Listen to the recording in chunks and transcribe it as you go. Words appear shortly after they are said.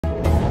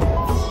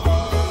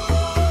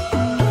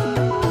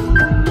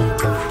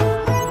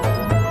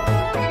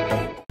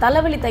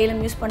தலைவலி தைலம்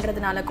யூஸ்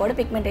பண்ணுறதுனால கூட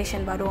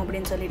பிக்மெண்டேஷன் வரும்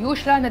அப்படின்னு சொல்லி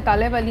யூஸ்வலாக அந்த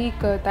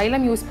தலைவலிக்கு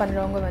தைலம் யூஸ்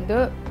பண்ணுறவங்க வந்து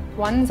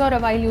once R a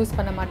while use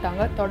பண்ண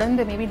மாட்டாங்க,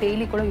 தொடர்ந்து மேபி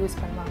டெய்லி கூட யூஸ்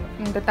பண்ணுவாங்க.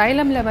 இந்த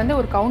தைலமில் வந்து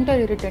ஒரு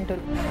கவுண்டர் இரிட்டன்ட்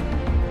இருக்கும்.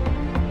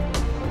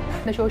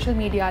 இந்த சோஷியல்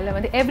மீடியாவில்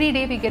வந்து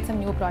everyday we get some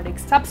new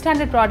products.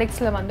 Substandard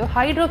ப்ராடக்ட்ஸில் வந்து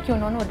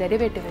ஹைட்ரோக்யூனோன்னு ஒரு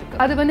டெரிவேட்டிவ்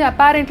இருக்குது. அது வந்து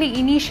அப்பேரண்ட்லி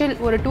இனிஷியல்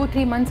ஒரு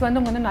 2-3 months வந்து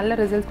உங்களுக்கு வந்து நல்ல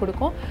ரிசல்ட்ஸ்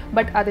கொடுக்கும்.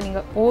 பட் அது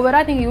நீங்கள்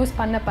ஓவராக நீங்கள் யூஸ்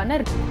பண்ண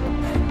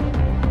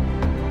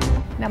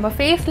நம்ம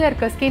ஃபேஸில்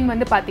இருக்க ஸ்கின்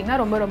வந்து பார்த்திங்கன்னா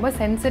ரொம்ப ரொம்ப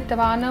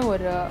சென்சிட்டிவான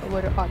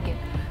ஒரு ஆர்கன்.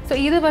 ஸோ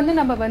இது வந்து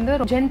நம்ம வந்து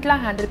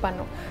ஜென்டலாக ஹேண்டில்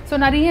பண்ணோம். ஸோ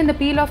நிறைய இந்த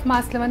பீல் ஆஃப்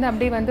மாஸ்கில் வந்து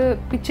அப்படியே வந்து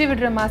பிச்சு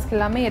விடுற மாஸ்க்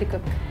எல்லாமே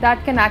இருக்குது.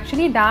 That can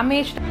actually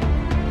damage.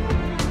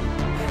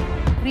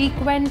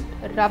 Frequent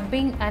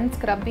rubbing and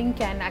scrubbing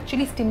can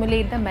actually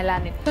stimulate the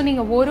melanin. So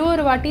நீங்கள்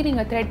ஒரு வாட்டி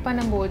நீங்கள் த்ரெட்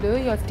பண்ணும்போது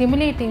you are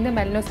stimulating the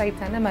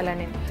melanocytes and the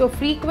melanin. So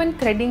frequent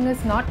threading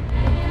is not.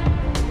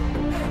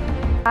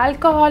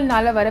 Alcohol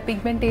nala vara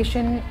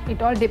pigmentation, it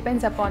all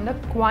depends upon the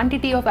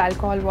quantity of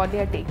alcohol what they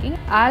are taking.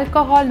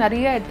 Alcohol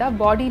nariya edha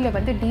body la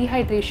vandu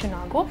dehydration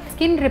agum.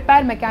 Skin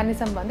repair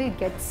mechanism vandu it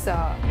gets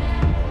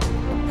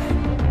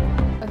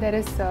there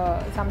is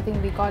something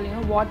we call,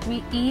 what we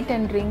eat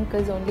and drink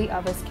is only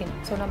our skin.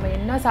 So நம்ம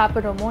என்ன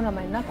சாப்பிடுறோமோ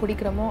நம்ம என்ன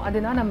குடிக்கிறோமோ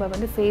அதுதான் நம்ம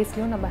வந்து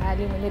ஃபேஸ்லயும் நம்ம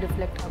ஹேர்லயும் வந்து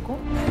reflect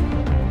ஆகும்.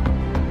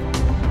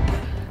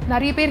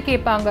 நிறைய பேர்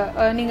கேட்பாங்க,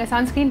 நீங்கள்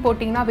சன்ஸ்க்ரீன்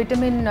போட்டிங்கன்னா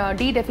விட்டமின்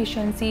டி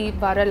டெஃபிஷியன்சி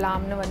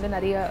வரலாம்னு வந்து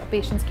நிறைய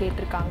பேஷண்ட்ஸ்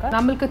கேட்டிருக்காங்க.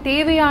 நம்மளுக்கு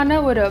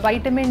தேவையான ஒரு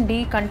வைட்டமின் டி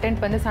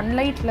கண்டென்ட் வந்து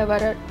சன்லைட்டில்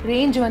வர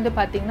ரேஞ்ச் வந்து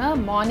பார்த்திங்கன்னா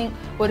மார்னிங்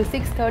ஒரு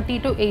 6:30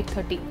 to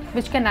 8:30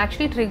 which can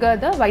actually trigger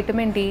the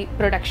vitamin D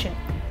production.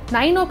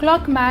 9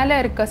 o'clock மேலே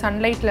இருக்க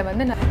சன்லைட்டில்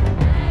வந்து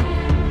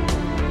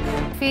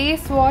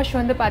ஃபேஸ் வாஷ்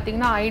வந்து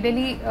பார்த்தீங்கன்னா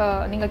ஐடியலி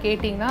நீங்கள்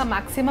கேட்டிங்கன்னா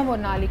மேக்ஸிமம்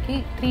ஒரு நாளைக்கு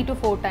 3 to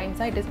 4 times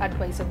it is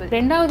advisable.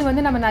 ரெண்டாவது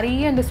வந்து நம்ம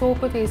நிறைய இந்த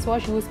சோப்பு ஃபேஸ்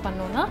வாஷ் யூஸ்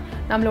பண்ணோன்னா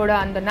நம்மளோட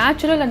அந்த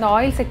நேச்சுரல் அந்த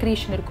ஆயில்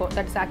செக்ரீஷன் இருக்கும்.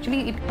 That is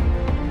actually it.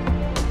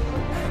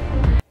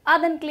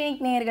 Aadhan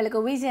clinic நேயர்களுக்கு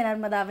விஜய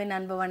நர்மதாவின்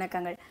அன்பு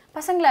வணக்கங்கள்.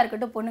 பசங்களாக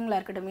இருக்கட்டும் பொண்ணுங்களாக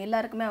இருக்கட்டும்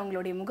எல்லாருக்குமே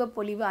அவங்களுடைய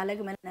முகப்பொலிவு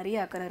அழகு மேலே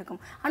நிறைய அக்கறை இருக்கும்.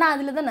 ஆனால்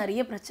அதில் தான்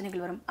நிறைய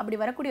பிரச்சனைகள் வரும். அப்படி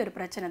வரக்கூடிய ஒரு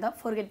பிரச்சனை தான்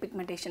ஃபோர்ஹெட்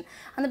பிக்மெண்டேஷன்.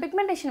 அந்த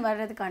பிக்மெண்டேஷன்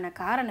வர்றதுக்கான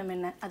காரணம்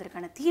என்ன,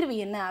 அதற்கான தீர்வு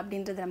என்ன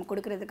அப்படின்றத நம்ம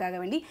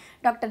கொடுக்கறதுக்காக வேண்டி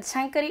டாக்டர்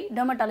ஷங்கரி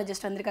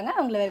டெர்மட்டாலஜிஸ்ட் வந்திருக்காங்க.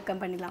 அவங்கள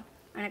வெல்கம் பண்ணிடலாம்.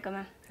 வணக்கம்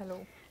மேம். ஹலோ.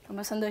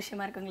 ரொம்ப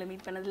சந்தோஷமாக இருக்கு உங்களை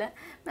மீட் பண்ணதில்.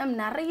 மேம்,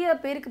 நிறைய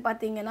பேருக்கு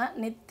பார்த்தீங்கன்னா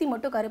நெத்தி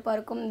மட்டும் கருப்பாக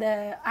இருக்கும். இந்த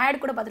ஆட்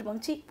கூட பார்த்துருப்போம்,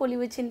 சீக்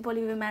பொலிவு சின்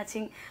பொலிவு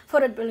மேட்சிங்,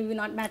 ஃபோர்ஹெட் பொலிவு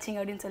நாட் மேட்சிங்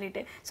அப்படின்னு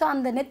சொல்லிட்டு. ஸோ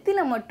அந்த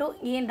நெத்தியில் மட்டும்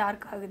ஏன்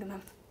டார்க் ஆகுது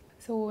மேம்?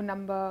 ஸோ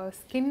நம்ம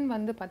ஸ்கின்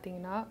வந்து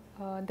பார்த்திங்கன்னா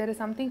there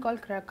is something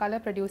call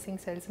colour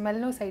producing cells,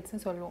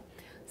 மெலனோசைட்ஸ்னு சொல்லுவோம்.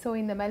 ஸோ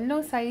இந்த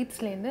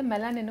மெலனோசைட்ஸ்லேருந்து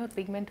மெலானின் ஒரு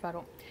பிக்மெண்ட்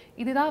வரும்.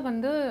 இதுதான்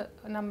வந்து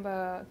நம்ம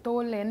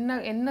தோல்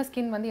என்ன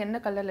ஸ்கின் வந்து என்ன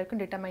கலரில்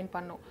இருக்குன்னு டிட்டர்மைன்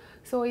பண்ணும்.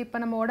 ஸோ இப்போ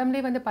நம்ம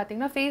உடம்புலேயே வந்து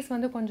பார்த்திங்கன்னா ஃபேஸ்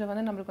வந்து கொஞ்சம்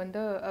வந்து நம்மளுக்கு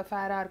வந்து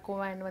ஃபேராக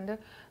இருக்கும் அண்ட் வந்து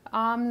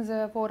ஆர்ம்ஸ்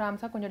 4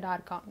 arms கொஞ்சம்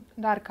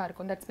டார்க்காக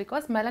இருக்கும். தட்ஸ்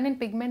பிகாஸ் மெலனின்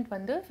பிக்மெண்ட்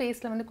வந்து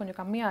ஃபேஸில் வந்து கொஞ்சம்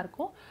கம்மியாக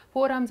இருக்கும்,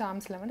 4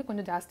 arms வந்து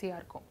கொஞ்சம்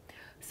ஜாஸ்தியாக இருக்கும்.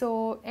 So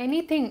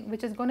anything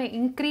which is going to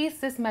increase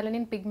this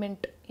melanin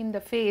pigment in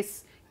the face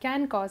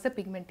can cause a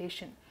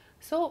pigmentation.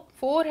 So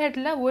forehead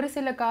la ஒரு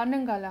சில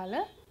காரணங்களால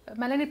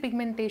melanin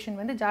pigmentation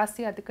வந்து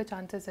ஜாஸ்தி அதுக்கு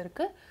chances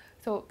இருக்கு.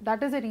 So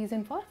that is the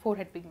reason for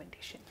forehead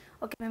pigmentation.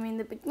 Okay ma'am,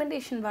 இந்த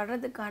pigmentation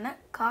வர்றதுக்கான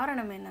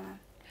காரணம் என்ன மேம்?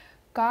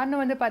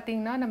 காரணம் வந்து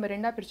பார்த்திங்கன்னா நம்ம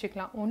ரெண்டாக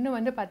பிரிச்சுக்கலாம். ஒன்று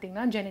வந்து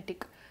பார்த்திங்கன்னா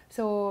ஜெனட்டிக்.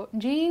 ஸோ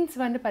ஜீன்ஸ்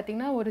வந்து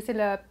பார்த்திங்கன்னா ஒரு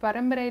சில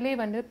பரம்பரையிலே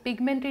வந்து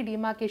பிக்மெண்ட்ரி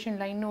டிமார்கேஷன்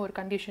லைன்னு ஒரு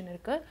கண்டிஷன்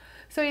இருக்குது.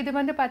 ஸோ இது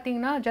வந்து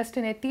பார்த்திங்கன்னா ஜஸ்ட்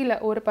நெத்தியில்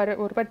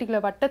ஒரு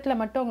பர்டிகுலர் வட்டத்தில்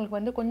மட்டும் உங்களுக்கு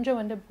வந்து கொஞ்சம்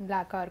வந்து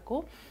பிளாக்காக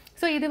இருக்கும்.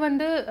 ஸோ இது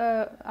வந்து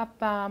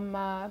அப்பா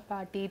அம்மா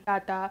பாட்டி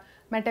தாத்தா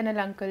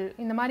மெட்டர்னல் அங்கிள்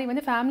இந்த மாதிரி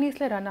வந்து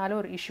ஃபேமிலிஸில் ரன்னால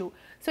ஒரு இஷ்யூ.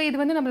 ஸோ இது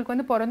வந்து நம்மளுக்கு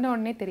வந்து பிறந்த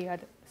உடனே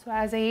தெரியாது. ஸோ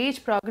ஆஸ் அ ஏஜ்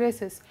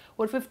ப்ராக்ரெஸஸ்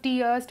ஒரு 50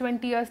 years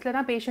 20 yearsல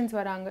தான் பேஷண்ட்ஸ்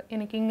வராங்க,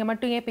 எனக்கு இங்கே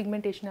மட்டும் ஏன்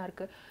பிக்மெண்டேஷனாக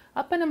இருக்குது.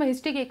 அப்போ நம்ம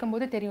ஹிஸ்ட்ரி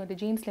கேட்கும்போது தெரியும் அது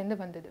ஜீன்ஸ்லேருந்து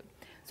வந்தது.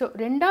 ஸோ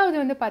ரெண்டாவது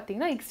வந்து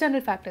பார்த்திங்கன்னா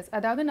எக்ஸ்டர்னல் ஃபேக்டர்ஸ்,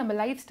 அதாவது நம்ம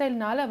லைஃப்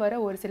ஸ்டைல்னால வர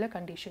ஒரு சில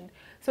condition.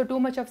 So too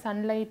much of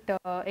sunlight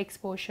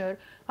exposure,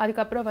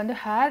 அதுக்கப்புறம் வந்து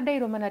ஹேர் டை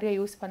ரொம்ப நிறைய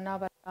யூஸ்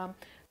பண்ணால் வரலாம்.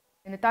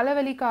 இந்த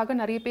தலைவலிக்காக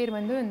நிறைய பேர்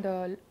வந்து இந்த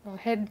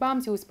ஹெட்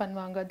பாம்ஸ் யூஸ்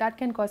பண்ணுவாங்க, that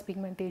can cause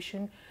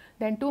pigmentation.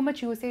 Then too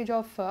much usage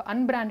of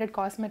unbranded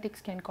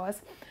cosmetics can cause.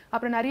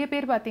 அப்புறம் நிறைய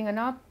பேர்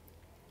பார்த்திங்கன்னா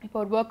இப்போ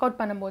ஒரு ஒர்க் அவுட்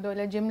பண்ணும்போதோ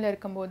இல்லை ஜிம்மில்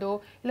இருக்கும்போதோ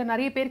இல்லை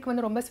நிறைய பேருக்கு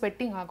வந்து ரொம்ப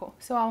ஸ்வெட்டிங் ஆகும்.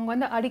 ஸோ அவங்க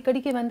வந்து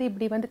அடிக்கடிக்கு வந்து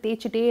இப்படி வந்து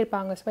தேய்ச்சிட்டே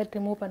இருப்பாங்க ஸ்வெட்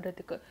ரிமூவ்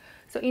பண்ணுறதுக்கு.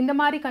 ஸோ இந்த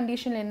மாதிரி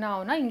கண்டிஷனில் என்ன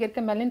ஆகும்னா இங்கே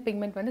இருக்க மெலனின்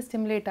பிக்மெண்ட் வந்து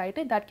ஸ்டிமுலேட்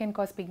ஆகிட்டு that can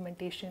cause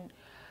pigmentation.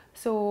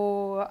 So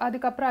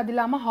அதுக்கப்புறம் அது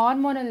இல்லாமல்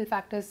ஹார்மோனல்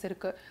ஃபேக்டர்ஸ்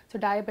இருக்குது. ஸோ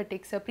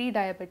டயபெட்டிக்ஸ், ப்ரீ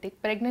டயபெட்டிக்,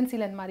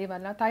 ப்ரெக்னென்சியில் இந்த மாதிரி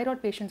வரலாம்,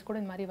 தைராய்ட் பேஷண்ட்ஸ் கூட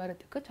இந்த மாதிரி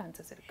வரதுக்கு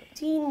சான்சஸ் இருக்குது.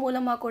 ஜீன்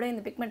மூலமாக கூட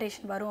இந்த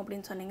பிக்மெண்டேஷன் வரும்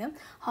அப்படின்னு சொன்னீங்க.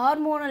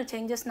 ஹார்மோனல்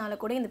சேஞ்சஸ்னால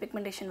கூட இந்த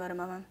பிக்மெண்டேஷன்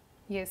வருமா மேம்?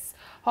 எஸ்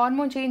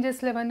ஹார்மோன்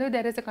சேஞ்சஸில் வந்து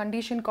there is a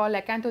condition call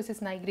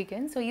அகாந்தோசிஸ்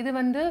நைக்ரிகன். So இது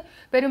வந்து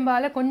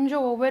பெரும்பாலும்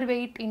கொஞ்சம் ஓவர்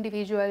வெயிட்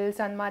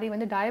இண்டிவிஜுவல்ஸ் அந்த மாதிரி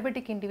வந்து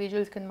டயபெட்டிக்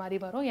இண்டிவிஜுவல்ஸ்க்கு இந்த மாதிரி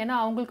வரும். ஏன்னா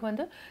அவங்களுக்கு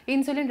வந்து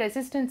இன்சுலின்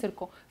ரெசிஸ்டன்ஸ்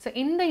இருக்கும். ஸோ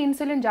இந்த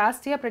இன்சுலின்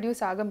ஜாஸ்தியாக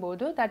ப்ரொடியூஸ்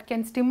ஆகும்போது that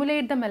can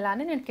stimulate the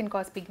melanin and can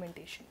cause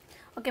pigmentation.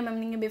 Okay ma'am,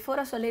 நீங்கள்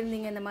பிஃபோராக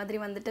சொல்லியிருந்தீங்க இந்த மாதிரி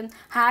வந்துட்டு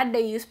ஹேர்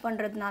டை யூஸ்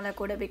பண்ணுறதுனால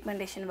கூட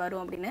பிக்மெண்டேஷன்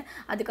வரும் அப்படின்னு.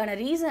 அதுக்கான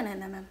ரீசன்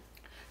என்ன மேம்?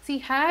 சி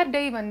ஹேர்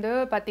டை வந்து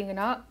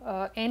பார்த்தீங்கன்னா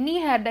any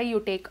hair dye you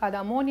take, அது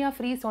அமோனியா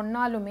ஃப்ரீ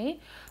சொன்னாலுமே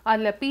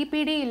அதில்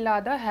பிபிடி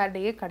இல்லாத ஹேர்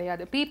டையே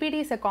கிடையாது.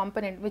 PPT is a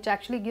component which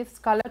actually gives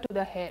colour to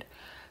the hair.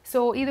 So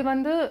இது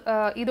வந்து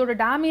இதோட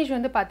டேமேஜ்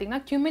வந்து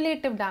பார்த்தீங்கன்னா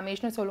கியூமுலேட்டிவ்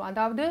டேமேஜ்னு சொல்லுவோம்.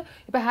 அதாவது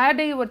இப்போ ஹேர்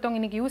டை ஒருத்தவங்க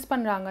இன்றைக்கி யூஸ்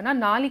பண்ணுறாங்கன்னா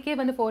நாளைக்கே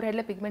வந்து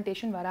ஃபோர்ஹெட்டில்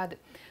பிக்மெண்டேஷன் வராது.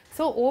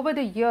 ஸோ ஓவர்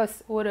த இயர்ஸ்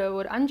ஒரு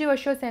 5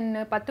 வருஷம்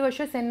சென்று 10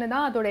 வருஷம் சென்று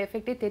தான் அதோட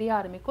எஃபெக்டே தெரிய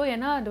ஆரம்பிக்கும்.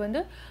 ஏன்னா அது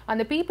வந்து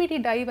அந்த பிபிடி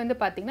டை வந்து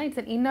பார்த்தீங்கன்னா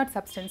it's an inert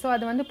substance. So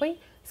அது வந்து போய்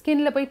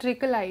ஸ்கின்ல போய்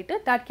ட்ரிக்கிள் ஆகிட்டு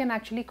that can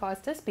actually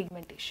cos thus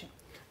pigmentation.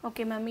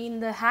 Okay ma'am,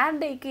 இந்த ஹேர்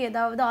டைக்கு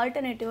ஏதாவது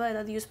ஆல்டர்னேட்டிவாக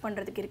ஏதாவது யூஸ்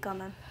பண்ணுறதுக்கு இருக்கா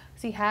மேம்?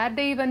 ஹேர்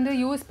டை வந்து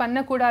யூஸ்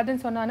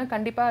பண்ணக்கூடாதுன்னு சொன்னாலும்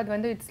கண்டிப்பாக அது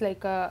வந்து it's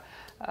like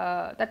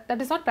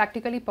that is not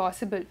practically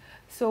possible.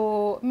 So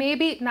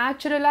maybe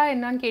நேச்சுரலாக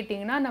என்னன்னு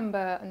கேட்டிங்கன்னா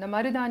நம்ம அந்த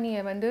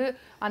மருதாணியை வந்து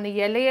அந்த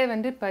இலையை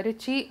வந்து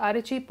பறித்து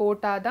அரைச்சி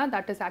போட்டால் தான்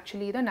that is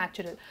actually the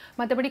natural.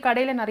 மற்றபடி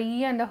கடையில்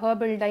நிறைய அந்த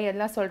ஹெர்பல் டை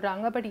எல்லாம்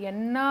சொல்கிறாங்க. பட்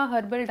என்ன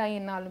ஹெர்பல்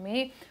டைனாலுமே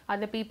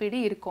அதில்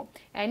பிபிடி இருக்கும்.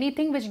 Any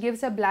thing which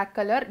gives a black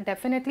colour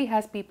definitely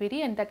has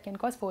PPT and that can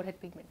cause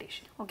forehead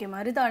pigmentation. Okay,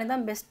 மருதாணி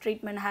தான் பெஸ்ட்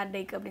ட்ரீட்மெண்ட் ஹேர்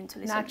டைக்கு அப்படின்னு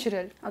சொல்லி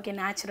natural. Okay,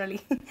 naturally.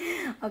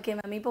 Okay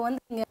ma'am, இப்போ வந்து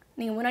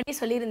நீங்கள் முன்னாடி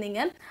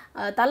சொல்லியிருந்தீங்க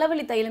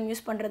தலைவலி தைலம்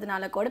யூஸ்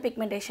பண்ணுறதுனால கூட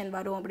பிக்மெண்டேஷன்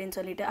வரும் அப்படின்னு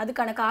சொல்லிட்டு.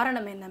 அதுக்கான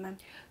காரணம் என்ன மேம்?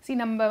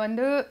 நம்ம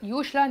வந்து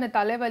யூஸ்வலாக இந்த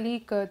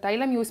தலைவலிக்கு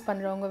தைலம் யூஸ்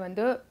பண்ணுறவங்க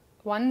வந்து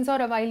once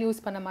R a while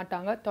use பண்ண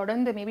மாட்டாங்க,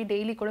 தொடர்ந்து மேபி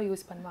டெய்லி கூட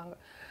யூஸ் பண்ணுவாங்க.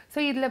 ஸோ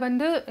இதில்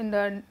வந்து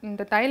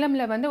இந்த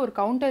தைலமில் வந்து ஒரு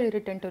கவுண்டர்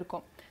இரிட்டன்ட்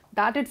இருக்கும்.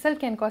 that itself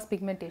can cause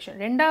pigmentation.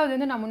 ரெண்டாவது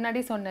வந்து நான்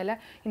முன்னாடி சொன்னல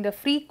இந்த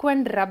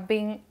frequent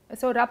rubbing,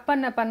 so rub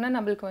பண்ண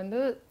நம்மளுக்கு வந்து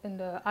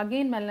இந்த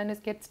again melanin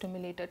gets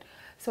stimulated.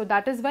 So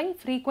that is why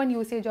frequent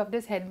usage of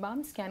this head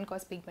balms can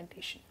cause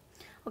pigmentation.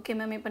 Okay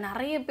ma'am, இப்போ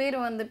நிறைய பேர்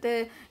வந்துட்டு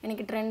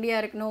எனக்கு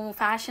ட்ரெண்டியாக இருக்கணும்,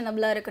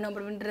 ஃபேஷனபிளாக இருக்கணும்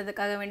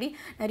அப்படின்றதுக்காக வேண்டி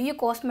நிறைய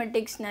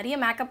காஸ்மெட்டிக்ஸ், நிறைய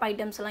மேக்கப்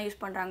ஐட்டம்ஸ் எல்லாம்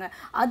யூஸ் பண்ணுறாங்க.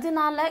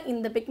 அதனால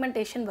இந்த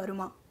பிக்மெண்டேஷன்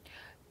வருமா?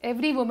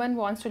 Every woman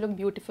wants to look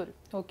beautiful,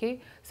 okay?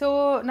 So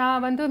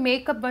நான் வந்து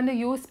மேக்கப் வந்து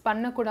யூஸ்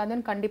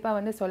பண்ணக்கூடாதுன்னு கண்டிப்பாக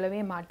வந்து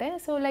சொல்லவே மாட்டேன்.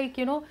 So like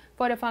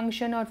for a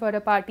function or for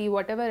a party,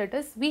 whatever it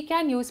is, we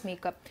can use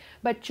makeup.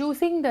 But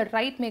choosing the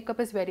right makeup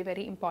is very,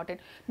 very important.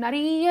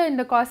 நிறைய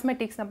இந்த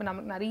காஸ்மெட்டிக்ஸ்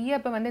நமக்கு நிறைய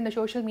இப்போ வந்து இந்த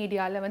சோஷியல்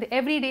மீடியாவில் வந்து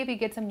every day we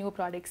get some new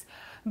products.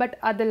 But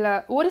அதில்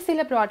ஒரு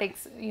சில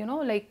ப்ராடக்ட்ஸ்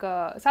லைக்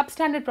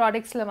சப்ஸ்டாண்டர்ட்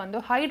ப்ராடக்ட்ஸில் வந்து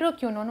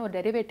ஹைட்ரோக்யூனோன்னு ஒரு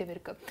டெரிவேட்டிவ்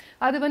இருக்குது.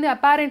 அது வந்து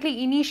அப்பேரண்ட்லி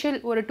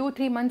இனிஷியல் ஒரு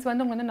 2-3 months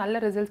வந்து உங்களுக்கு வந்து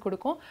நல்ல ரிசல்ட்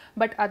கொடுக்கும்.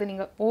 பட் அது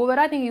நீங்கள்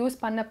ஓவராக நீங்கள்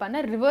யூஸ்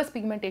பண்ண ரிவர்ஸ்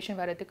பிக்மெண்டேஷன்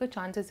வரதுக்கு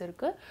சான்சஸ்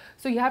இருக்குது.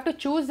 So you have to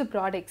choose the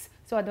products.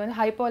 So அது வந்து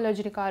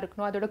ஹைப்போஅலர்ஜினிக்காக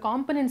இருக்கணும், அதோட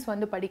காம்பனன்ட்ஸ்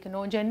வந்து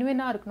படிக்கணும்,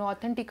 ஜென்வினாக இருக்கணும்,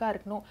 ஆத்தென்டிக்காக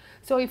இருக்கணும்.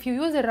 So if you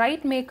use a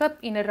right makeup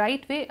in a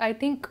right way, I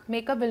think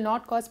makeup will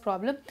naught cos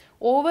problem.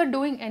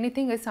 Overdoing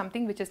anything is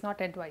something which is not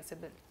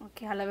advisable.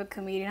 Okay, அளவுக்கு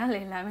மீறினால்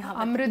எல்லாமே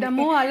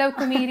அமிர்தமும்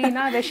அளவுக்கு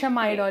மீறினா விஷம்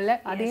ஆயிடும்ல,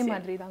 அதே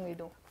மாதிரி தாங்க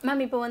இதுவும்.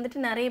 மேம், இப்போ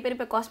வந்துட்டு நிறைய பேர்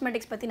இப்போ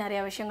காஸ்மெட்டிக்ஸ் பற்றி நிறைய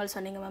விஷயங்கள்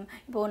சொன்னீங்க மேம்.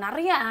 இப்போது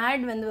நிறைய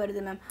ஆட் வந்து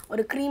வருது மேம்.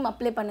 ஒரு க்ரீம்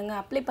அப்ளை பண்ணுங்கள்,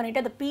 அப்ளை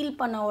பண்ணிவிட்டு அதை பீல்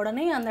பண்ண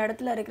உடனே அந்த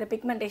இடத்துல இருக்கிற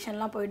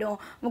பிக்மெண்டேஷன்லாம்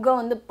போய்டும்,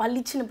 முகம் வந்து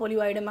பளிச்சுன்னு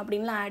பொலிவாயிடும்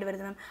அப்படின்லாம் ஆட்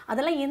வருது மேம்.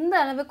 அதெல்லாம் எந்த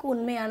அளவுக்கு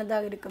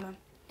உண்மையானதாக இருக்குது மேம்?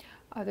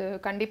 அது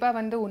கண்டிப்பாக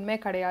வந்து உண்மை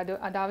கிடையாது.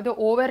 அதாவது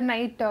ஓவர்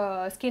நைட்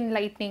ஸ்கின்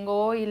லைட்னிங்கோ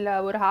இல்லை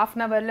ஒரு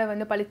 ½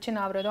 வந்து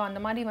பளிச்சுன்னு ஆகுறதோ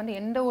அந்த மாதிரி வந்து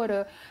எந்த ஒரு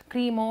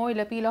க்ரீமோ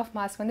இல்லை பீல் ஆஃப்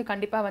மாஸ்க் வந்து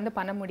கண்டிப்பாக வந்து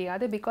பண்ண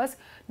முடியாது. பிகாஸ்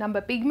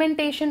நம்ம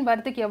பிக்மெண்டேஷன்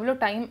வரதுக்கு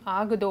எவ்வளோ டைம்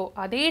ஆகுதோ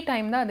அதே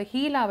டைம் தான் அது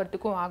ஹீல்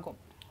ஆகிறதுக்கும் ஆகும்.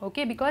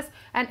 ஓகே, பிகாஸ்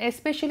அண்ட்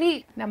எஸ்பெஷலி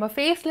நம்ம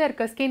ஃபேஸில்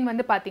இருக்க ஸ்கின்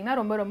வந்து பார்த்திங்கன்னா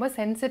ரொம்ப ரொம்ப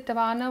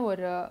சென்சிட்டிவான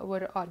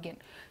ஒரு ஆர்கன்.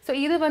 ஸோ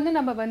இது வந்து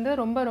நம்ம வந்து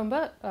ரொம்ப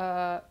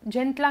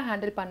ஜென்டலாக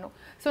ஹேண்டில் பண்ணணும்.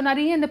 ஸோ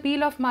நிறைய இந்த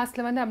பீல் ஆஃப்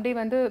மாஸ்கில் வந்து அப்படியே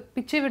வந்து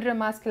பிச்சு விடுற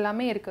மாஸ்க்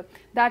எல்லாமே இருக்குது.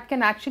 That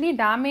can actually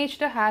damage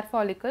the hair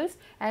follicles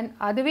and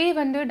அதுவே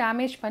வந்து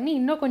டேமேஜ் பண்ணி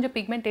இன்னும் கொஞ்சம்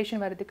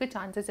பிக்மெண்டேஷன் வரதுக்கு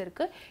சான்சஸ்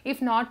இருக்குது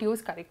if not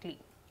use correctly.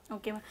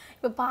 Okay ma'am,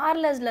 இப்போ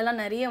பார்லர்ஸ்லலாம்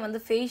நிறைய வந்து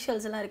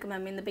ஃபேஷியல்ஸ் எல்லாம் இருக்குது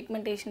மேம். இந்த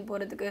பிக்மெண்டேஷன்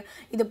போகிறதுக்கு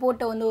இது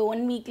போட்ட வந்து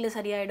 1 வீக்கில்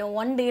சரியாயிடும்,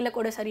 1 டேயில்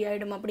கூட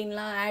சரியாயிடும்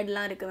அப்படின்லாம்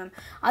ஆட்லாம் இருக்குது மேம்.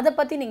 அதை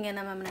பற்றி நீங்கள்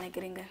என்ன மேம்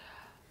நினைக்கிறீங்க?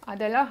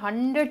 அதெல்லாம்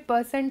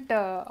 100%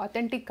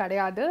 authentic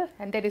கிடையாது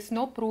and there is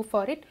no proof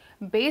for it.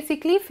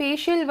 Basically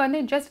facial வந்து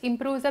just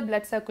improves the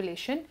blood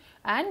circulation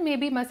and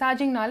maybe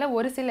massagingனால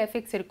ஒரு சில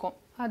எஃபெக்ட்ஸ் இருக்கும்.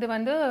 அது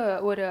வந்து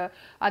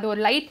அது ஒரு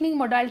லைட்னிங்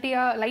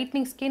மொடாலிட்டியாக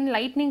லைட்னிங் ஸ்கின்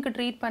லைட்னிங்க்கு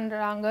ட்ரீட்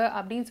பண்ணுறாங்க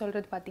அப்படின்னு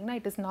சொல்கிறது பார்த்திங்கன்னா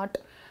it is not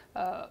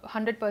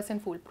 100%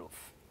 full proof.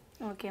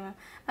 Okay ma'am.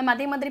 Ma'am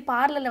அதே மாதிரி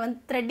பார்லரில் வந்து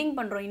த்ரெட்டிங்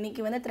பண்ணுறோம்.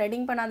 இன்றைக்கி வந்து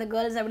த்ரெட்டிங் பண்ணாத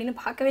கேர்ள்ஸ் அப்படின்னு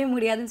பார்க்கவே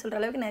முடியாதுன்னு சொல்கிற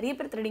அளவுக்கு நிறைய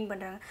பேர் த்ரெட்டிங்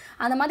பண்ணுறாங்க.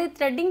 அந்த மாதிரி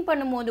த்ரெட்டிங்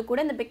பண்ணும்போது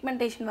கூட இந்த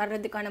பிக்மெண்டேஷன்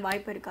வர்றதுக்கான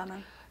வாய்ப்பு இருக்கா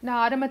மேம்? நான்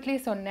ஆரம்பத்திலே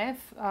சொன்னேன்,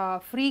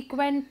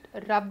 frequent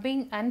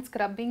rubbing and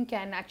scrubbing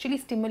can actually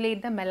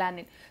stimulate the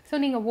melanin. So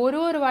நீங்கள்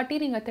ஒரு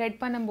வாட்டி நீங்கள்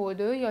த்ரெட்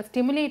பண்ணும்போது you are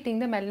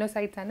stimulating the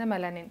melanocytes and the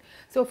melanin.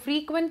 So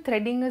frequent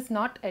threading is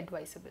not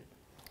advisable.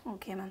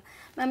 Okay ma'am.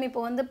 Ma'am இப்போ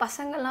வந்து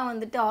பசங்கள்லாம்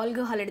வந்துட்டு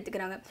ஆல்கஹால்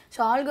எடுத்துக்கிறாங்க. ஸோ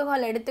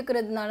ஆல்கஹால்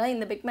எடுத்துக்கிறதுனால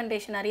இந்த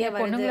பிக்மெண்டேஷன் நிறைய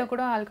வருது. பொண்ணுங்களை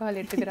கூட ஆல்கஹால்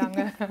எடுத்துக்கிறாங்க.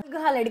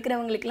 ஆல்கஹால்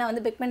எடுக்கிறவங்களுக்குலாம்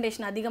வந்து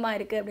பிக்மெண்டேஷன் அதிகமாக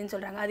இருக்குது அப்படின்னு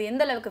சொல்கிறாங்க. அது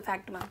எந்த அளவுக்கு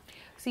fact ma'am?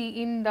 See,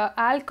 in the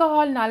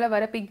alcohol-nala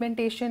vara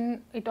pigmentation,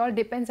 it all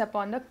depends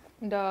upon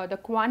the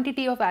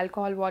quantity of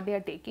alcohol what they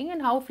are taking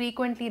and how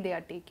frequently they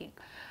are taking.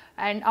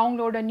 And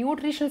அவங்களோட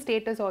nutritional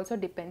status also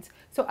depends.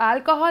 So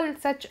alcohol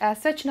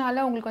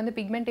சச்னால உங்களுக்கு வந்து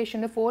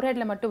pigmentation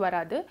ஃபோர்ஹெட்டில் மட்டும்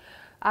வராது.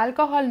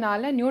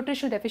 ஆல்கஹால்னால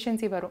nutritional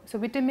deficiency வரும். So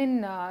vitamin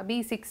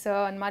B6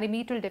 அந்த மாதிரி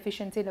B12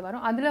 டெஃபிஷியன்சியில்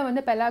வரும். அதில்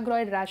வந்து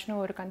பெலாக்ராய்டு ரேஷ்னு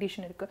ஒரு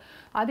கண்டிஷன் இருக்குது.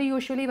 அது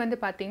யூஸ்வலி வந்து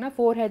பார்த்தீங்கன்னா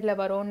ஃபோர்ஹெட்டில்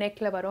வரும்,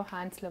 நெக்கில் வரும்,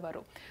 ஹேண்ட்ஸில்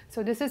வரும்.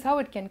 So this is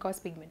how it can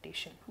cause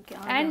pigmentation.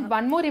 And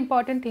one more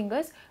important thing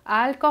is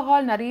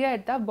alcohol நிறைய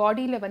எடுத்தால்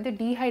பாடியில் வந்து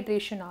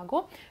டீஹைட்ரேஷன்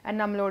ஆகும். அண்ட்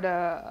நம்மளோட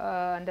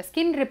அந்த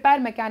ஸ்கின்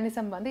ரிப்பேர்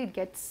மெக்கானிசம் வந்து it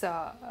gets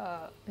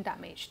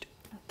damaged.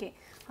 Okay.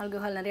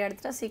 Alcohol நிறைய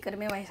எடுத்துட்டா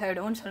சீக்கிரமே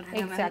வயசாகிடும்னு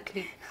சொல்கிறேன்.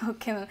 எக்ஸாக்ட்லி.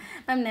 Okay ma'am.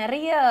 மேம்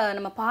நிறைய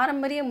நம்ம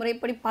பாரம்பரிய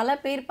முறைப்படி பல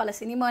பேர் பல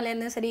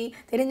சினிமாலேருந்து சரி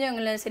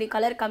தெரிஞ்சவங்களும் சரி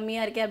கலர்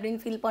கம்மியாக இருக்கே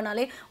அப்படின்னு ஃபீல்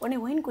பண்ணாலே உடனே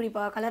ஒயின்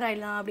குடிப்பா கலர்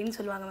ஆகிடலாம் அப்படின்னு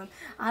சொல்லுவாங்க மேம்.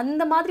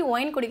 அந்த மாதிரி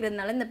ஒயின்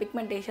குடிக்கிறதுனால இந்த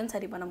பிக்மெண்டேஷன்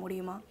சரி பண்ண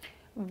முடியுமா?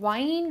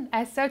 வைன்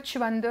as such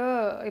வந்து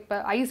இப்போ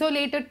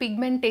ஐசோலேட்டட்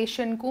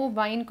பிக்மெண்டேஷனுக்கும்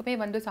வைனுக்குமே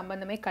வந்து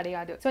சம்மந்தமே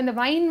கிடையாது. ஸோ இந்த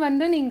வைன்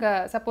வந்து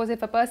நீங்கள் suppose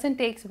if a person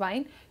takes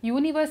wine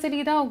universally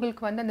தான்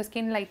உங்களுக்கு வந்து அந்த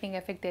ஸ்கின் லைட்னிங்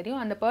எஃபெக்ட்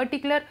தெரியும். அந்த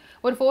பர்டிகுலர்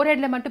ஒரு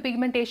ஃபோர்ஹெட்டில் மட்டும்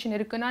பிக்மெண்டேஷன்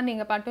இருக்குன்னா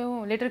நீங்கள் பாட்டும்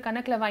லிட்டர்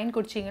கணக்கில் வைன்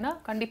குடிச்சிங்கன்னா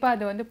கண்டிப்பாக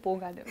அது வந்து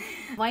போகாது.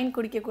 வைன்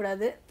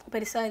குடிக்கக்கூடாது,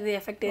 பெருசாக இது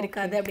எஃபெக்ட்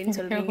இருக்காது அப்படின்னு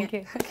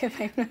சொல்கிறீங்க. Okay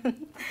fine.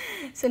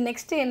 ஸோ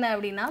நெக்ஸ்ட்டு என்ன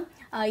அப்படின்னா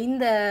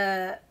இந்த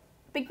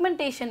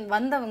பிக்மெண்டேஷன்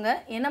வந்தவங்க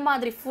என்ன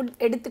மாதிரி ஃபுட்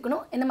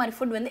எடுத்துக்கணும், என்ன மாதிரி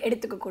ஃபுட் வந்து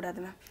எடுத்துக்கக்கூடாது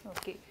மேம்?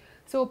 ஓகே.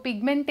 ஸோ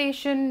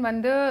பிக்மெண்டேஷன்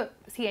வந்து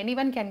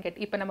anyone can get.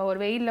 இப்போ நம்ம ஒரு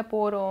வெயிலில்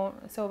போகிறோம்,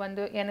 ஸோ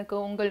வந்து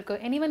உங்களுக்கு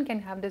anyone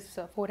can have this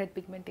forehead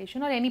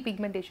pigmentation or any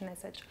pigmentation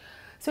as such.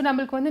 So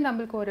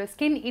நம்மளுக்கு ஒரு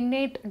ஸ்கின்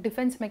இன்னேட்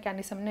டிஃபென்ஸ்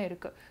மெக்கானிசம்னு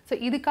இருக்குது. ஸோ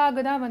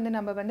இதுக்காக தான் வந்து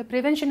நம்ம வந்து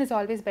prevention is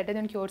always better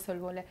then cure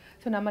சொல்வோம்ல.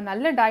 So நம்ம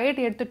நல்ல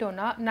டயட்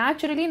எடுத்துட்டோம்னா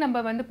நேச்சுரலி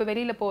நம்ம வந்து இப்போ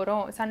வெளியில்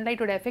போகிறோம்,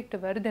 சன்லைட்டோட எஃபெக்ட்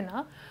வருதுன்னா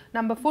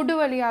நம்ம ஃபுட்டு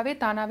வழியாகவே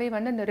தானாகவே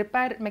வந்து அந்த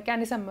ரிப்பேர்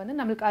மெக்கானிசம் வந்து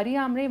நம்மளுக்கு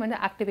அறியாமலே வந்து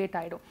ஆக்டிவேட்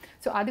ஆகிடும்.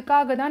 ஸோ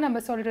அதுக்காக தான்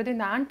நம்ம சொல்கிறது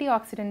இந்த ஆன்டி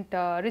ஆக்சிடென்ட்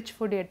ரிச்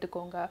ஃபுட்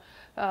எடுத்துக்கோங்க.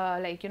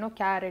 லைக்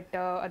கேரட்,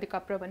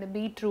 அதுக்கப்புறம் வந்து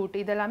பீட்ரூட்,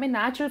 இதெல்லாமே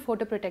natural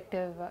photo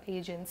protective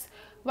agents.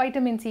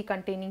 vitamin C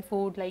containing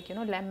food like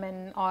lemon,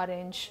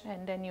 orange,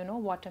 and then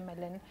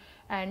watermelon,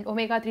 and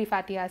omega-3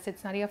 fatty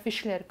acids நிறைய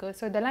ஃபிஷ்ல இருக்கு.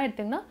 ஸோ இதெல்லாம்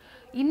எடுத்திங்கன்னா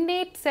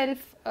innate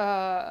self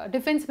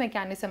defense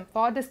mechanism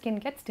for the skin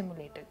gets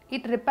stimulated.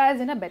 It repairs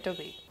in a better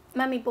way.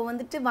 Ma'am இப்போ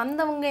வந்துட்டு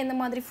வந்தவங்க எந்த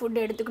மாதிரி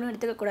food எடுத்துக்கணும்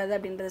எடுத்துக்கக்கூடாது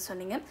அப்படின்றத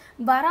சொன்னீங்க.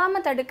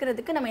 வராமல்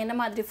தடுக்கிறதுக்கு நம்ம என்ன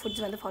மாதிரி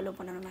ஃபுட்ஸ் வந்து ஃபாலோ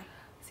பண்ணணும் ma'am?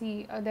 See,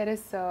 there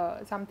is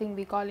something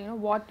we call,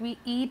 what we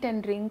eat and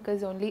drink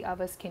is only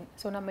our skin.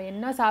 So நம்ம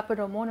என்ன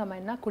சாப்பிட்றோமோ நம்ம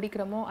என்ன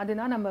குடிக்கிறோமோ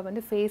அதுதான் நம்ம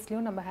வந்து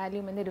ஃபேஸ்லையும் நம்ம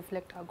ஹேர்லையும் வந்து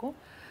ரிஃப்ளெக்ட் ஆகும்.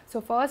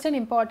 So first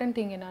and important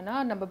thing என்னன்னா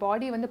நம்ம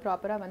பாடி வந்து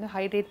ப்ராப்பராக வந்து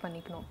ஹைட்ரேட்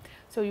பண்ணிக்கணும்.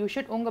 ஸோ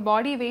உங்கள்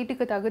பாடி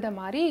வெயிட்டுக்கு தகுந்த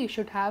மாதிரி you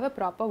should have a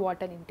proper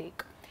water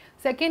intake.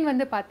 Second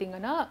வந்து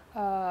பார்த்தீங்கன்னா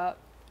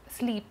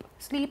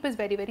sleep is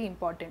very very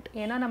important.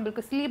 ஏன்னா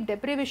நம்மளுக்கு ஸ்லீப்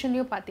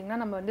டெப்ரிவேஷன்லையும் பார்த்தீங்கன்னா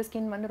நம்ம வந்து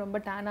ஸ்கின் வந்து ரொம்ப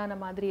டேனான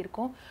மாதிரி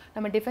இருக்கும்.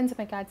 நம்ம டிஃபென்ஸ்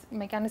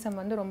மெக்கானிசம்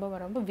வந்து ரொம்ப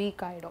ரொம்ப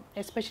வீக் ஆகிடும்,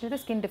 especially the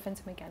skin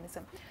defence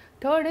mechanism.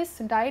 Third is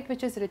diet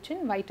which is rich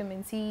in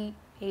vitamin C,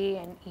 A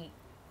and E.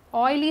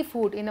 Oily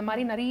food, இந்த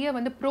மாதிரி நிறைய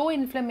வந்து ப்ரோ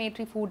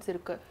இன்ஃப்ளமேட்ரி ஃபுட்ஸ்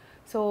இருக்குது.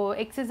 ஸோ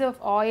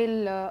எக்ஸசிவ் ஆயில்,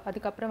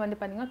 அதுக்கப்புறம் வந்து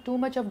பார்த்தீங்கன்னா too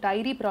much of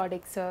diary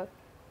products,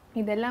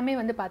 இது எல்லாமே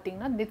வந்து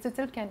பார்த்தீங்கன்னா this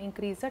itself can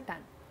increase the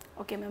tan.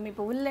 Okay ma'am.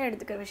 இப்போ உள்ளே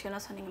எடுத்துக்கிற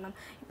விஷயம்லாம் சொன்னீங்க மேம்.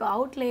 இப்போ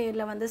அவுட்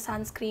லேயரில் வந்து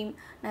சன்ஸ்க்ரீன்,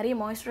 நிறைய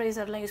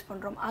மாய்ஸ்சரைசர்லாம் யூஸ்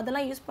பண்ணுறோம்.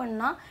 அதெல்லாம் யூஸ்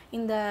பண்ணால்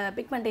இந்த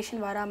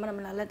பிக்மெண்டேஷன் வராமல்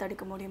நம்ம நல்லா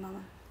தடுக்க முடியுமா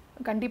மேம்?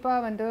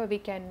 கண்டிப்பாக வந்து we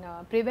can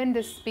prevent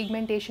this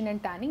pigmentation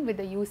and tanning with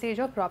the usage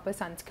of proper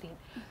sunscreen.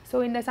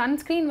 So இந்த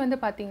sunscreen வந்து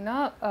பார்த்திங்கன்னா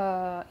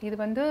இது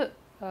வந்து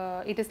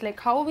it is like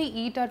how we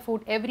eat our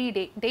food every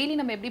day. Daily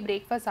நம்ம எப்படி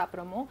பிரேக்ஃபாஸ்ட்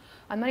சாப்பிட்றோமோ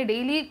அந்த மாதிரி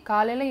டெய்லி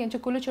காலையில் எழுந்து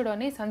குளிச்ச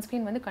உடனே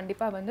சன்ஸ்க்ரீன் வந்து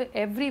கண்டிப்பாக வந்து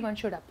every one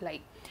should apply.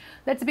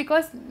 That's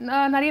because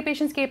நிறைய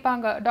பேஷண்ட்ஸ்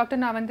கேட்பாங்க, டாக்டர்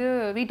நான் வந்து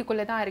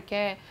வீட்டுக்குள்ளே தான்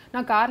இருக்கேன்,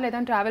 நான் காரில்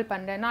தான் ட்ராவல்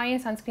பண்ணுறேன், நான்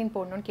ஏன் சன்ஸ்க்ரீன்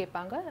போடணும்னு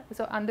கேட்பாங்க.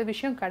 ஸோ அந்த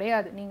விஷயம்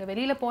கிடையாது. நீங்கள்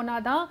வெளியில்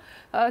போனால் தான்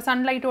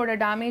சன்லைட்டோட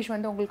டேமேஜ்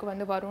வந்து உங்களுக்கு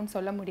வந்து வரும்னு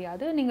சொல்ல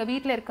முடியாது. நீங்கள்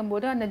வீட்டில்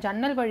இருக்கும்போது அந்த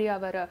ஜன்னல் வழியாக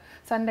வர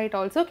sunlight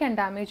also can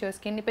damage your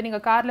skin. இப்போ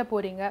நீங்கள் காரில்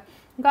போகிறீங்க,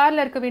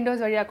 காரில் இருக்க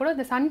விண்டோஸ் வழியாக கூட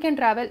the sun can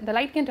travel, the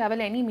light can travel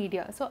any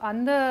media. So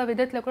அந்த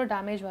விதத்தில் கூட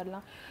டேமேஜ்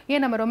வரலாம்.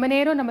 ஏன் நம்ம ரொம்ப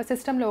நேரம் நம்ம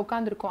சிஸ்டமில்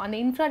உட்காந்துருக்கோம், அந்த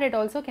infrared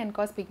also can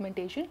cause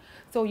pigmentation.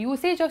 So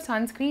usage of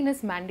sunscreen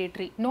is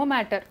mandatory. No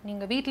matter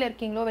நீங்கள் வீட்டில்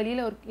இருக்கீங்களோ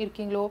வெளியில்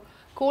இருக்கீங்களோ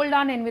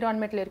கோல்டான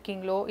என்விரான்மெண்ட்டில்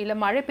இருக்கீங்களோ இல்லை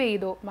மழை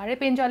பெய்யுதோ, மழை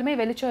பெஞ்சாலுமே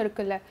வெளிச்சம்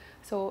இருக்குல்ல,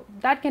 so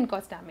that can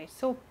cause damage.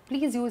 So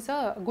please use a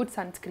good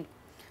sunscreen.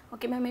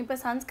 Okay ma'am, இப்போ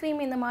சன்ஸ்க்ரீம்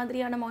இந்த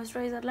மாதிரியான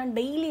மாய்ஸ்சரைசர்லாம்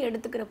டெய்லி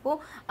எடுத்துக்கிறப்போ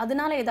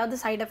அதனால ஏதாவது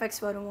சைட்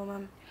எஃபெக்ட்ஸ் வருமோ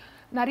மேம்?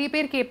 நிறைய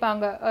பேர்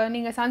கேட்பாங்க,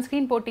 நீங்கள்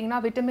சன்ஸ்க்ரீன் போட்டிங்கன்னா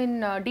விட்டமின்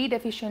டி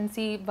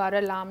டெஃபிஷியன்சி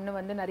வரலாம்னு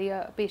வந்து நிறைய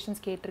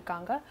பேஷண்ட்ஸ்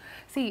கேட்டிருக்காங்க.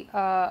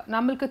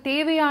 நம்மளுக்கு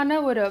தேவையான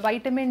ஒரு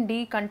வைட்டமின் டி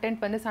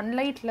கண்டென்ட் வந்து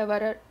சன்லைட்டில்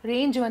வர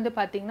ரேஞ்ச் வந்து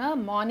பார்த்திங்கன்னா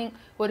மார்னிங்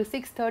ஒரு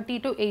 6:30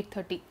 to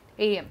 8:30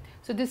 AM.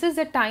 So this is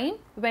the time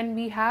when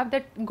we have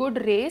that good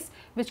rays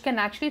which can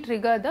actually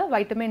trigger the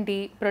vitamin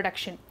D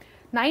production.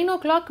 9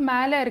 o'clock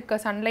மேலே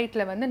இருக்க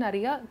சன்லைட்டில் வந்து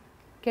நிறையா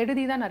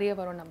கெடுதி தான் நிறைய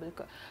வரும்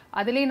நம்மளுக்கு.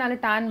 அதுலேனால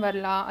டேன்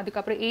வரலாம்,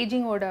 அதுக்கப்புறம்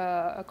ஏஜிங்கோட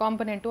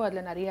காம்பனெண்ட்டும்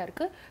அதில் நிறையா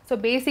இருக்குது. ஸோ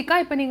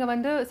பேசிக்காக இப்போ நீங்கள்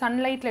வந்து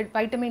சன்லைட்டில்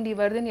வைட்டமின் டி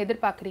வருதுன்னு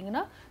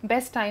எதிர்பார்க்குறீங்கன்னா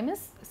பெஸ்ட் டைம்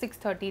இஸ்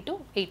 6:30 to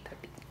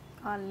 8:30.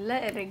 அல்ல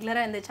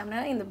ரெகுலராக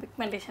இருந்துச்சோம்னா இந்த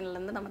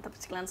பிக்மெண்டேஷன்லேருந்து நம்ம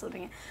தப்பிச்சிக்கலாம்னு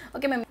சொல்கிறீங்க.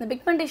 ஓகே மேம், இந்த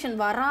பிக்மெண்டேஷன்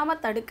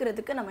வராமல்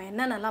தடுக்கிறதுக்கு நம்ம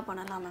என்னென்னலாம்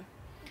பண்ணலாம் மேம்?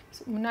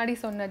 முன்னாடி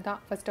சொன்னது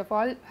தான், first of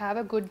all have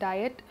a good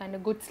diet and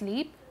a good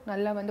sleep.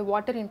 நல்லா வந்து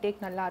வாட்டர் இன்டேக்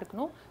நல்லா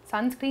இருக்கணும்.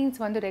 சன்ஸ்க்ரீன்ஸ்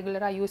வந்து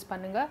ரெகுலராக யூஸ்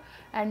பண்ணுங்கள்.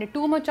 And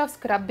too much of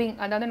scrubbing,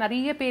 அதாவது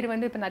நிறைய பேர்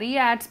வந்து இப்போ நிறைய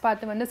ஆட்ஸ்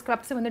பார்த்து வந்து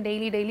ஸ்க்ரப்ஸ் வந்து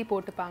டெய்லி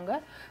போட்டுப்பாங்க.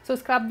 ஸோ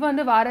ஸ்க்ரப்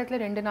வந்து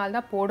வாரத்தில் 2 நாள்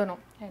தான்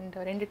போடணும் அண்ட்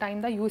 2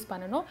 டைம் தான் யூஸ்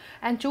பண்ணணும்.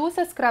 And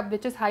choose a scrub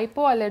which is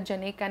hypo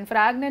allergenic and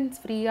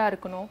fragrance ஃப்ரீயாக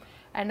இருக்கணும்.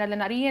 அண்ட்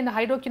அதில் நிறைய இந்த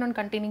ஹைட்ரோக்கினோன்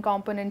கண்டெய்னிங்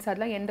காம்பனன்ட்ஸ்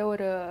அதெல்லாம் எந்த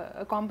ஒரு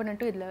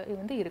காம்பனண்ட்டும் இதில்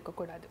வந்து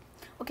இருக்கக்கூடாது.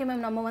 ஓகே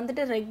மேம், நம்ம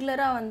வந்துட்டு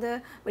ரெகுலராக வந்து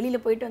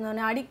வெளியில் போயிட்டு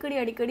வந்தோடனே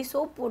அடிக்கடி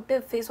சோப் போட்டு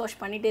ஃபேஸ் வாஷ்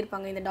பண்ணிகிட்டே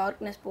இருப்பாங்க இந்த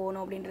டார்க்னஸ்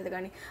போகணும்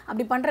அப்படின்றதுக்காண்டி.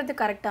 அப்படி பண்ணுறது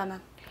கரெக்டாக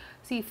மேம்?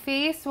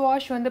 ஃபேஸ்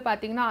வாஷ் வந்து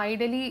பார்த்தீங்கன்னா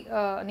ஐடியலி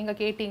நீங்கள்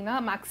கேட்டிங்கன்னா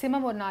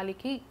மேக்ஸிமம் ஒரு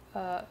நாளைக்கு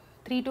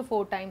 3 to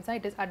 4 times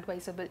it is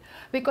advisable,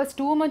 because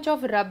too much of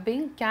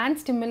rubbing can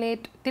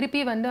stimulate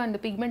திருப்பி வந்து அந்த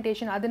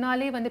பிக்மெண்டேஷன்,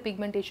 அதனாலே வந்து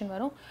பிக்மெண்டேஷன்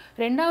வரும்.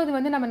 ரெண்டாவது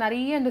வந்து நம்ம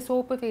நிறைய அந்த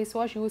சோப்பு ஃபேஸ்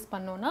வாஷ் யூஸ்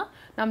பண்ணோன்னா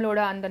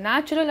நம்மளோட அந்த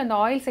நேச்சுரல் அந்த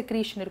ஆயில்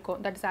செக்ரீஷன்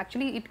இருக்கும், that is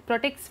actually it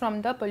protects from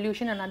the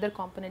pollution and other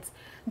components,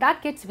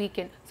 that gets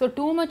weekend. So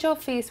too much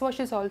of face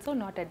wash is also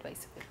not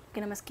advisable.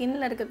 Okay, நம்ம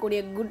ஸ்கின்ல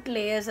இருக்கக்கூடிய good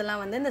layers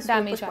எல்லாம் வந்து இந்த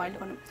டேமேஜ்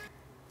பண்ணும்.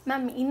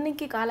 Ma'am,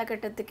 இன்றைக்கி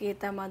காலகட்டத்துக்கு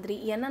ஏற்ற மாதிரி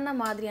என்னென்ன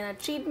மாதிரியான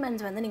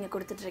ட்ரீட்மெண்ட்ஸ் வந்து நீங்கள்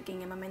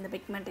கொடுத்துட்ருக்கீங்க மேம் இந்த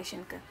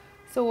பிக்மெண்டேஷனுக்கு?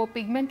 ஸோ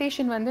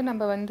பிக்மெண்டேஷன் வந்து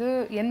நம்ம வந்து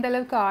எந்த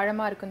அளவுக்கு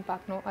ஆழமாக இருக்குன்னு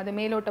பார்க்கணும், அது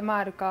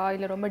மேலோட்டமாக இருக்கா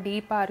இல்லை ரொம்ப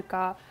டீப்பாக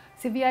இருக்கா,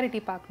 சிவியாரிட்டி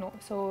பார்க்கணும்.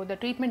 So the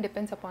treatment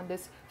depends upon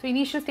this. So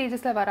initial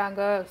ஸ்டேஜஸில்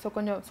வராங்க, ஸோ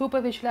கொஞ்சம்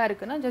சூப்பர்ஃபிஷியலாக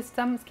இருக்குன்னா just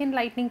some skin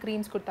lightning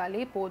creams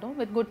கொடுத்தாலே போதும்,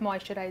 with good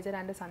moisturiser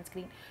and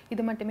sunscreen,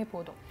 இது மட்டுமே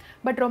போதும்.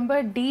 பட்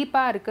ரொம்ப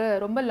டீப்பாக இருக்குது,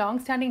 ரொம்ப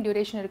லாங் ஸ்டாண்டிங்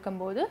டியூரேஷன்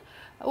இருக்கும்போது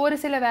ஒரு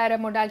சில வேறு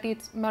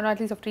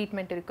மொடாலிட்டிஸ் ஆஃப்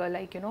ட்ரீட்மெண்ட் இருக்குது.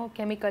 லைக் யூனோ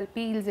கெமிக்கல்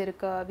பீல்ஸ்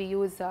இருக்குது, we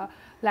use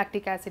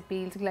lactic acid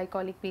peels,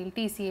 glycolic feel,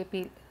 TCA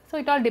feel. So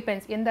it all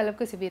depends எந்த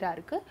அளவுக்கு சிவியராக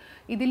இருக்குது.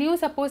 இதுலேயும்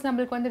சப்போஸ்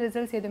நம்மளுக்கு வந்து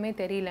ரிசல்ட்ஸ் எதுவுமே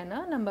தெரியலன்னா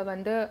நம்ம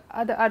வந்து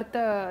அது அடுத்த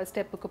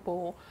ஸ்டெப்புக்கு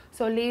போவோம்.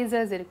 ஸோ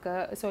லேசர்ஸ்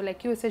இருக்குது, so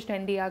like usage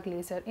NDR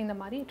laser, இந்த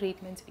மாதிரி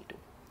ட்ரீட்மெண்ட்ஸ் வி டூ.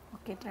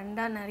 ஓகே,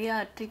 ட்ரெண்டாக நிறையா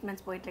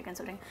ட்ரீட்மெண்ட்ஸ் போயிட்டுருக்கேன்னு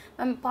சொல்கிறீங்க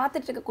மேம்.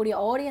 பார்த்துட்டு இருக்கக்கூடிய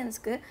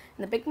ஆடியன்ஸ்க்கு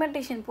இந்த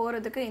பிக்மெண்டேஷன்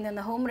போகிறதுக்கு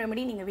இந்த ஹோம்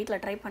ரெமெடி நீங்கள்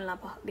வீட்டில் ட்ரை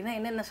பண்ணலாம்ப்பா அப்படின்னா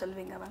என்னென்ன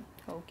சொல்வீங்க மேம்?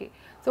 ஓகே,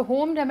 ஸோ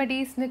ஹோம்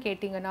ரெமெடிஸ்னு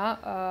கேட்டிங்கன்னா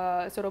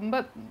ஸோ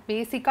ரொம்ப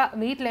பேசிக்காக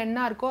வீட்டில்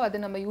என்ன இருக்கோ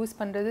அது நம்ம யூஸ்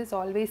பண்ணுறது is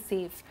always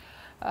safe.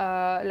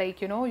 Like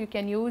you know you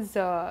can use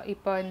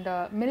இப்போ இந்த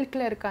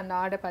மில்கில் இருக்க அந்த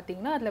ஆடை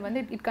பார்த்தீங்கன்னா அதில்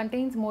வந்து it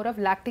contains more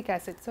of lactic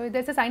acid. So it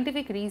is a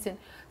scientific reason.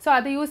 So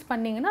அதை யூஸ்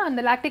பண்ணிங்கன்னா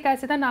அந்த லாக்டிக்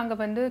ஆசிட் தான்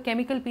நாங்கள் வந்து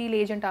கெமிக்கல் பீல்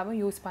ஏஜென்ட்டாகவும்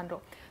யூஸ்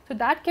பண்ணுறோம். So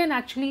that can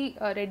actually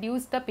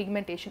reduce the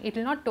pigmentation. It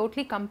will not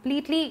totally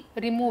completely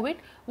remove it.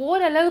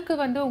 ஓரளவுக்கு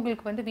வந்து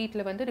உங்களுக்கு வந்து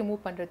வீட்டில் வந்து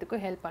ரிமூவ் பண்ணுறதுக்கு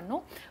ஹெல்ப்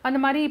பண்ணும். அந்த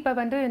மாதிரி இப்போ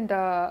வந்து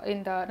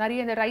இந்த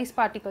நிறைய இந்த ரைஸ்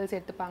பார்ட்டிகல்ஸ்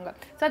எடுத்துப்பாங்க.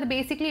 ஸோ அது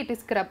basically it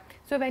is scrub.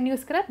 So when you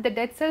scrub the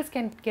dead cells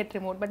can get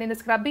remove. But இந்த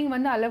ஸ்க்ரப்பிங்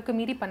வந்து அளவுக்கு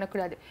மீறி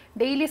பண்ணக்கூடாது.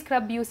 டெய்லி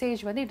ஸ்க்ரப்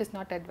யூசேஜ் வந்து it is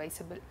not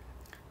advisable.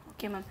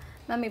 Okay ma'am.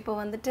 Ma'am, இப்போ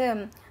வந்துட்டு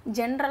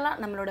ஜென்ரலாக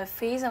நம்மளோட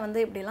ஃபேஸை வந்து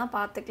இப்படிலாம்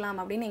பார்த்துக்கலாம்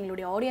அப்படின்னு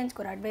எங்களுடைய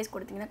ஆடியன்ஸ்க்கு ஒரு அட்வைஸ்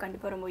கொடுத்தீங்கன்னா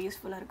கண்டிப்பாக ரொம்ப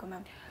யூஸ்ஃபுல்லாக இருக்கும்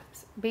மேம்.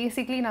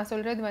 பேசிக்லி நான்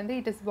சொல்கிறது வந்து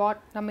இட் இஸ்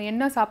வாட் நம்ம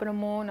என்ன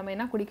சாப்பிட்றோமோ நம்ம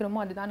என்ன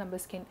குடிக்கிறோமோ அதுதான் நம்ம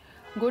skin.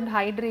 Good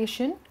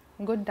hydration,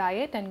 good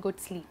diet and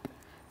good sleep.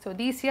 So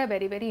these are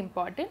very very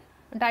important.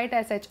 Diet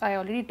as such I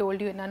already told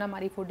you என்னென்ன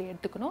மாதிரி ஃபுட்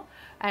எடுத்துக்கணும்.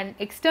 அண்ட்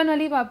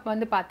எக்ஸ்டர்னலி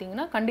வந்து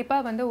பார்த்தீங்கன்னா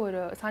கண்டிப்பாக வந்து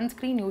ஒரு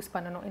சன்ஸ்க்ரீன் யூஸ்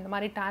பண்ணணும் இந்த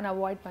மாதிரி டேன்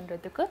அவாய்ட்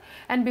பண்ணுறதுக்கு.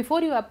 And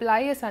before you apply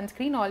a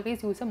sunscreen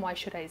always use a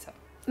moisturiser.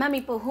 Ma'am,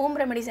 இப்போ ஹோம்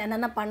ரெமெடிஸ்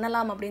என்னென்ன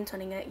பண்ணலாம் அப்படின்னு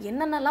சொன்னீங்க,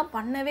 என்னென்னலாம்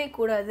பண்ணவே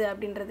கூடாது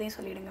அப்படின்றதையும்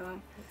சொல்லிவிடுங்க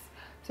மேம்.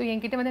 ஸோ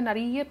என்கிட்ட வந்து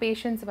நிறைய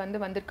பேஷண்ட்ஸ்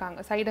வந்திருக்காங்க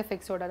சைட்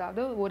எஃபெக்ட்ஸோட,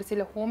 அதாவது ஒரு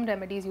சில ஹோம்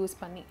ரெமெடிஸ் யூஸ்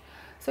பண்ணி.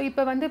 ஸோ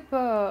இப்போ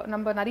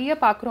நம்ம நிறைய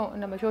பார்க்குறோம்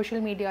நம்ம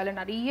சோஷியல் மீடியாவில்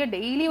நிறைய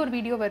டெய்லி ஒரு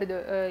வீடியோ வருது,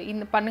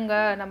 இந்த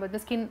பண்ணுங்கள் நம்ம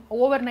வந்து ஸ்கின்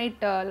ஓவர்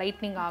நைட்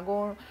லைட்னிங்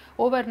ஆகும்,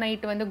 ஓவர்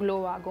நைட் வந்து க்ளோ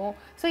ஆகும்.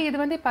 ஸோ இது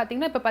வந்து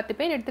பார்த்திங்கன்னா இப்போ 10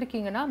 பேர்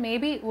எடுத்திருக்கீங்கன்னா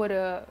மேபி ஒரு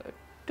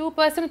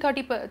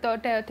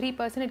 2%,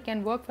 3% it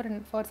can work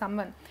for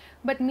someone.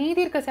 But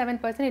மீதி இருக்க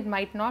 7% it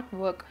might not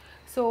work.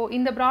 So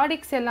இந்த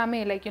ப்ராடக்ட்ஸ் எல்லாமே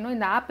லைக் யூனோ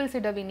இந்த ஆப்பிள்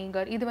சிடர்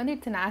வினிகர் இது வந்து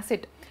it's an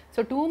acid.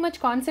 So too much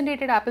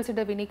concentrated apple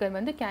cider vinegar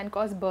வந்து கேன்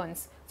காஸ்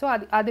பர்ன்ஸ். ஸோ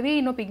அதுவே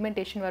இன்னும்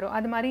பிக்மெண்டேஷன் வரும்.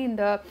 அது மாதிரி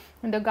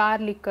இந்த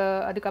கார்லிக்கு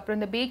அதுக்கப்புறம்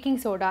இந்த பேக்கிங்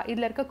சோடா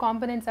இதில் இருக்க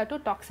components R to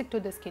toxic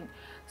to the skin.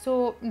 So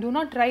two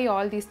not try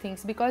all these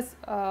things because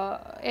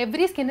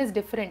every skin is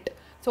different.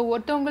 So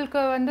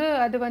ஒருத்தவங்களுக்கு வந்து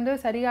அது வந்து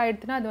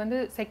சரியாயிடுதுன்னா அது வந்து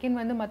செகண்ட்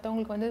வந்து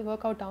மற்றவங்களுக்கு வந்து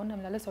ஒர்க் அவுட் ஆகும்னு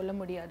நம்மளால சொல்ல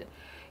முடியாது.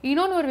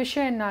 இன்னொன்று ஒரு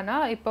விஷயம் என்னன்னா,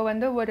 இப்போ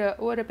வந்து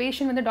ஒரு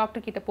பேஷண்ட் வந்து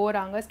டாக்டர் கிட்ட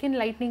போகிறாங்க, ஸ்கின்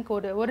லைட்னிங்க்கு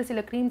ஒரு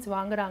சில க்ரீம்ஸ்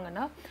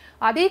வாங்குறாங்கன்னா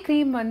அதே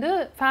க்ரீம் வந்து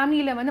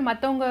ஃபேமிலியில் வந்து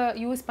மற்றவங்க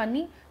யூஸ்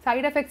பண்ணி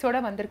சைட்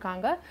எஃபெக்ட்ஸோடு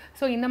வந்திருக்காங்க.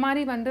 ஸோ இந்த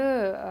மாதிரி வந்து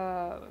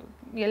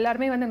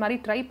எல்லாருமே வந்து இந்த மாதிரி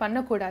ட்ரை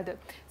பண்ணக்கூடாது.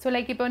 ஸோ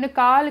லைக் இப்போ வந்து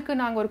காலுக்கு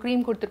நாங்கள் ஒரு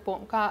க்ரீம்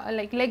கொடுத்துருப்போம்,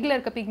 லைக் லெக்கில்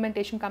இருக்க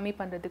பிக்மெண்டேஷன் கம்மி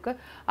பண்ணுறதுக்கு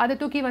அதை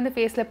தூக்கி வந்து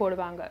ஃபேஸில்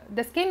போடுவாங்க.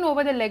 The skin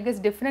over the leg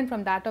is different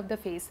from that of the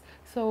face.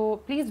 So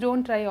please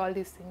don't try all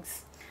these things.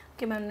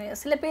 Okay ma'am,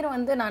 சில பேர்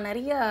வந்து நான்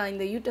நிறைய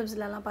இந்த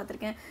யூடியூப்ஸ்லலாம்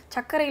பார்த்துருக்கேன்,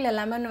 சர்க்கரையில்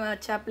லெமன்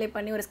வச்சு அப்ளை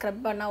பண்ணி ஒரு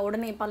ஸ்க்ரப் பண்ணால்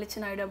உடனே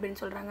பளிச்சுன்னு ஆகிடும் அப்படின்னு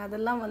சொல்கிறாங்க.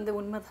 அதெல்லாம் வந்து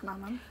உண்மை தானா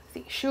ma'am?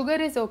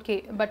 Sugar is okay,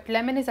 but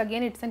lemon is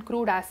again it's and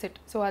crude acid.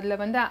 So அதில்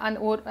வந்து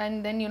அண்ட்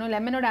தென் யூனோ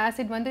லெமனோட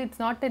ஆசிட் வந்து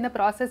it's not in a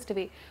processed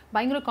வே,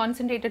 பயங்கர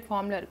கான்சன்ட்ரேட்டட்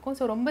ஃபார்மில் இருக்கும்.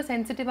 ஸோ ரொம்ப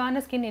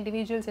சென்சிட்டிவான ஸ்கின்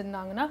இண்டிவிஜுவல்ஸ்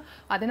இருந்தாங்கன்னா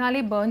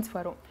அதனாலே பர்ன்ஸ்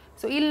வரும்.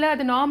 ஸோ இல்லை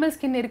அது நார்மல்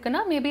ஸ்கின்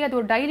இருக்குன்னா மேபி அது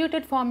ஒரு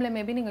டைல்யூட்டட் ஃபார்மில்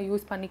மேபி நீங்கள்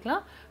யூஸ்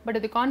பண்ணிக்கலாம். பட்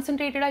அது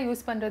கான்சன்ட்ரேட்டடாக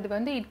யூஸ் பண்ணுறது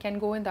வந்து it can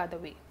go in the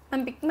other way.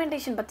 Ma'am,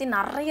 pigmentation பற்றி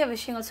நிறைய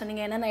விஷயங்கள்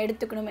சொன்னீங்க, என்னென்ன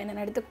எடுத்துக்கணும்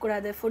என்னென்ன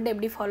எடுத்துக்கூடாது, ஃபுட்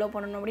எப்படி ஃபாலோ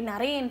பண்ணணும் அப்படின்னு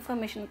நிறைய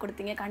இன்ஃபர்மேஷன்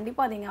கொடுத்தீங்க.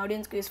 கண்டிப்பாக அது எங்கள்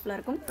ஆடியன்ஸ்க்கு யூஸ்ஃபுல்லாக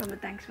இருக்கும். ரொம்ப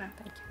தேங்க்ஸ் மேம்.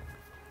 தேங்க்யூ.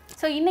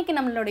 ஸோ இன்றைக்கி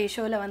நம்மளுடைய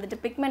ஷோவில் வந்துட்டு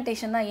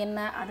பிக்மெண்டேஷன் தான்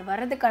என்ன, அது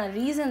வர்றதுக்கான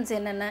ரீசன்ஸ்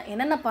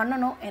என்னென்ன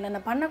பண்ணணும்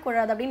என்னென்ன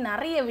பண்ணக்கூடாது அப்படின்னு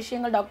நிறைய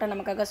விஷயங்கள் டாக்டர்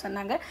நமக்காக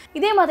சொன்னாங்க.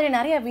 இதே மாதிரி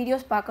நிறைய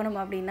வீடியோஸ் பார்க்கணும்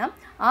அப்படின்னா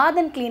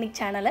ஆதன் கிளினிக்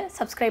சேனலை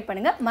சப்ஸ்கிரைப்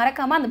பண்ணுங்கள்,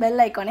 மறக்காமல் அந்த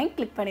பெல் ஐக்கானையும்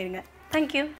கிளிக் பண்ணிடுங்க. தேங்க்யூ.